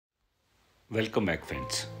Welcome back,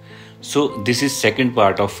 friends. So this is second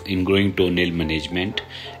part of ingrowing toenail management,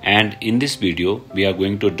 and in this video we are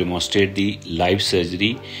going to demonstrate the live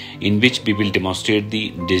surgery in which we will demonstrate the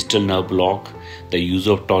digital nerve block, the use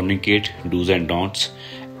of tourniquet, do's and don'ts,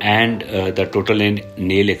 and the total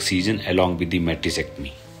nail excision along with the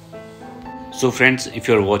matricectomy. So friends, if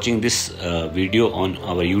you are watching this video on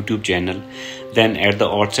our YouTube channel, then at the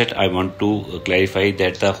outset I want to clarify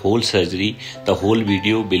that the whole surgery, the whole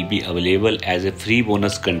video will be available as a free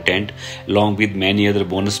bonus content along with many other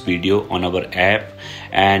bonus video on our app.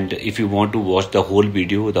 And if you want to watch the whole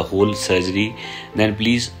video, the whole surgery, then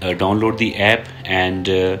please download the app and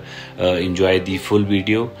enjoy the full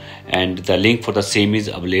video. And the link for the same is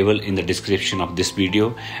available in the description of this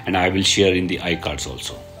video, and I will share in the iCards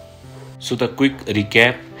also. So the quick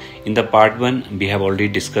recap: in the part 1 we have already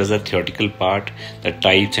discussed the theoretical part, the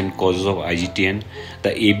types and causes of IGTN,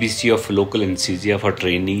 the ABC of local anesthesia for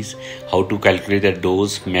trainees, how to calculate the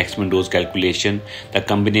dose, maximum dose calculation, the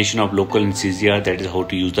combination of local anesthesia, that is how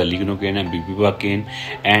to use the lignocaine and bupivacaine,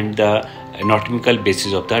 and the anatomical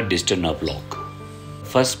basis of the digital nerve block.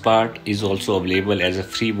 First part is also available as a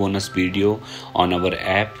free bonus video on our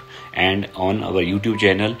app and on our YouTube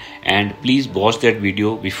channel, and please watch that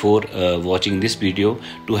video before watching this video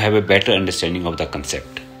to have a better understanding of the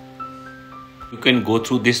concept. You can go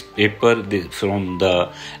through this paper from the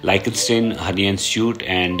Lichtenstein Hernia Institute,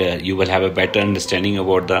 and you will have a better understanding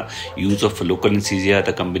about the use of local anesthesia,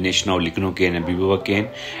 the combination of lignocaine and bupivacaine,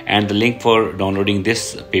 and the link for downloading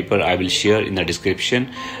this paper I will share in the description.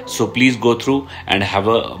 So please go through and have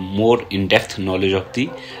a more in-depth knowledge of the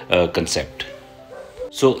concept.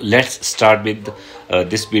 So let's start with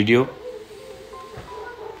this video.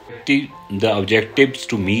 The objectives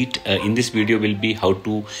to meet in this video will be how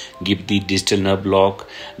to give the digital nerve block,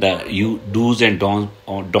 the do's and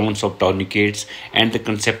don'ts of tourniquets, and the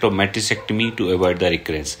concept of matricectomy to avoid the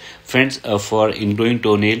recurrence. Friends, for ingrowing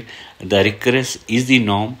toenail, the recurrence is the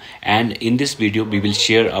norm, and in this video we will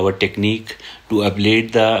share our technique to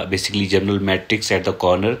ablate the basically general matrix at the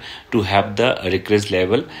corner to have the recurrence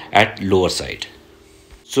level at lower side.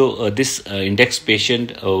 So this index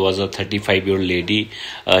patient was a 35-year-old lady.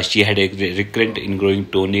 She had a recurrent ingrowing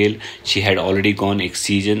toenail. She had already gone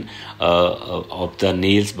excision of the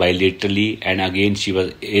nails bilaterally, and again she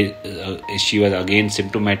was again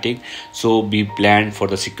symptomatic. So we planned for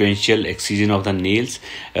the sequential excision of the nails,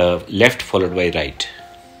 left followed by right.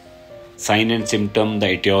 Sign and symptom, the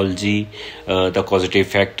etiology, the causative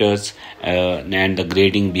factors, and the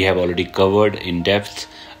grading we have already covered in depth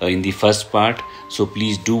in the first part. So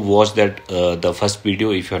please do watch that the first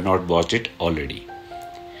video if you have not watched it already.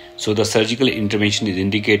 So the surgical intervention is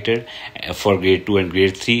indicated for grade 2 and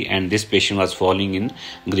grade 3, and this patient was falling in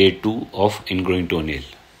grade 2 of ingrowing toenail.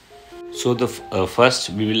 So the first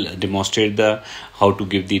we will demonstrate how to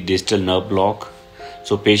give the distal nerve block.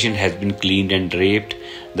 So patient has been cleaned and draped,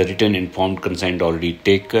 the written informed consent already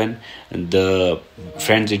taken.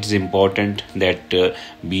 Friends, it is important that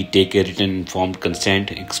we take a written informed consent,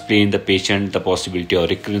 explain the patient the possibility of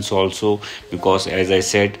recurrence also, because as I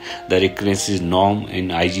said, the recurrence is norm in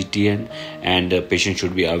IGTN, and the patient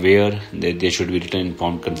should be aware that there should be written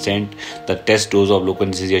informed consent. The test dose of local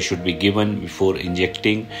anesthesia should be given before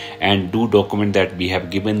injecting, and do document that we have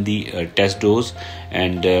given the test dose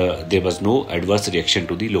and there was no adverse reaction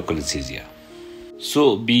to the local anesthesia.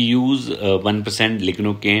 So we use 1%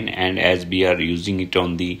 lignocaine, and as we are using it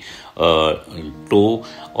on the toe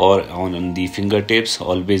or on the fingertips,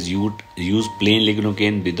 always use plain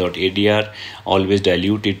lignocaine without ADR. Always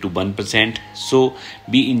dilute it to 1%. So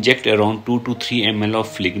we inject around 2 to 3 ml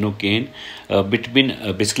of lignocaine between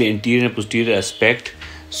basically anterior and posterior aspect.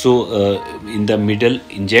 So in the middle,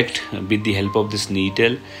 inject with the help of this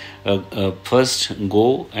needle. First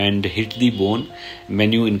go and hit the bone.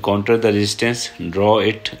 When you encounter the resistance, draw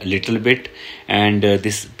it a little bit, and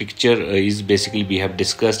this picture is basically we have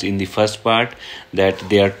discussed in the first part that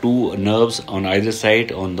there are two nerves on either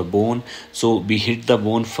side on the bone. So we hit the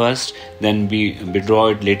bone first, then we withdraw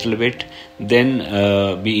it little bit,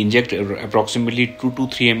 then we inject approximately 2 to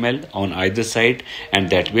 3 ml on either side,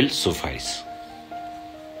 and that will suffice.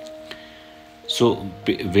 So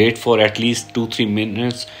wait for at least 2-3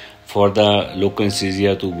 minutes for the local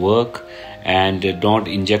anesthesia to work, and don't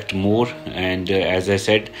inject more. And as I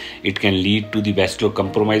said, it can lead to the vascular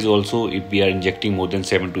compromise also if we are injecting more than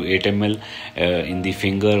 7 to 8 ml in the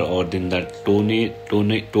finger or in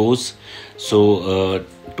the toes. So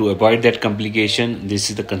to avoid that complication, this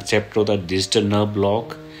is the concept of the digital nerve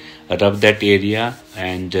block. Rub that area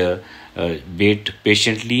and wait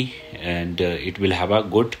patiently, and it will have a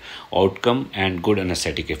good outcome and good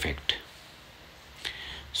anesthetic effect.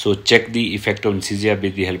 So check the effect of anesthesia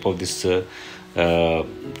with the help of this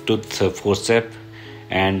tooth forceps.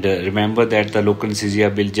 And remember that the local anesthesia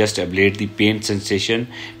will just ablate the pain sensation.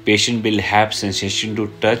 Patient will have sensation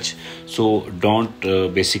to touch, so don't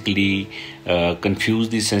basically confuse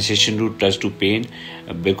the sensation to touch to pain,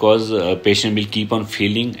 because patient will keep on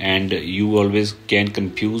feeling, and you always can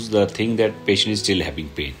confuse the thing that patient is still having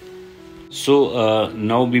pain. So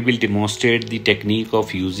now we will demonstrate the technique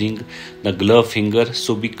of using the glove finger.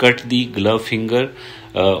 So we cut the glove finger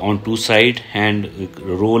on two sides and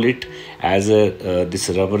roll it as a this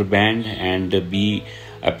rubber band, and we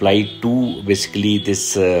apply two basically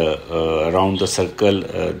this around the circle,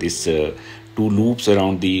 this two loops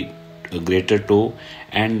around the greater toe.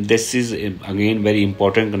 And this is again very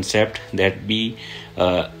important concept, that we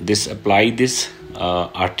this apply this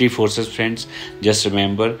artery forces, friends, just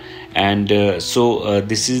remember. And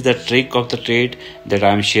this is the trick of the trade that I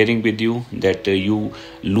am sharing with you, that you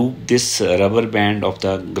loop this rubber band of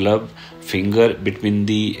the glove finger between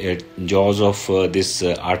the jaws of this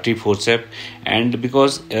artery forceps. And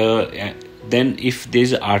because then if there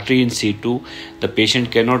is artery in situ, the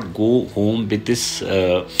patient cannot go home with this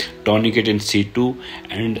tourniquet in situ,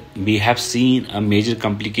 and we have seen a major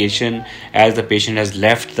complication as the patient has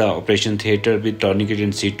left the operation theatre with tourniquet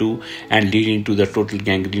in situ and leading to the total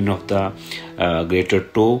gangrene of the greater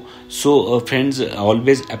toe. So friends,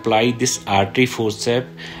 always apply this artery forceps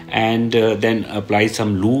and then apply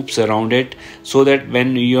some loops around it, so that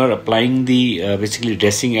when you are applying the basically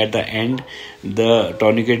dressing at the end, the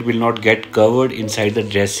tourniquet will not get covered inside the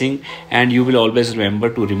dressing, and you will always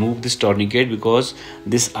remember to remove this tourniquet, because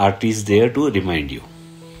this artery is there to remind you.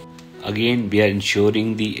 Again, we are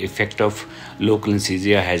ensuring the effect of local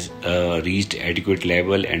anesthesia has reached adequate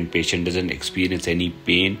level and patient doesn't experience any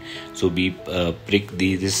pain. So we prick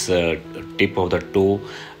this tip of the toe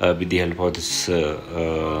with the help of this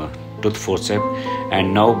tooth forceps,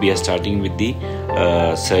 and now we are starting with the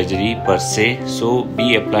surgery per se. So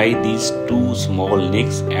we apply these two small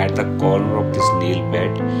nicks at the corner of this nail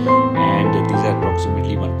bed, and these are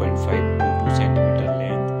approximately 1.5 to 2 centimeters.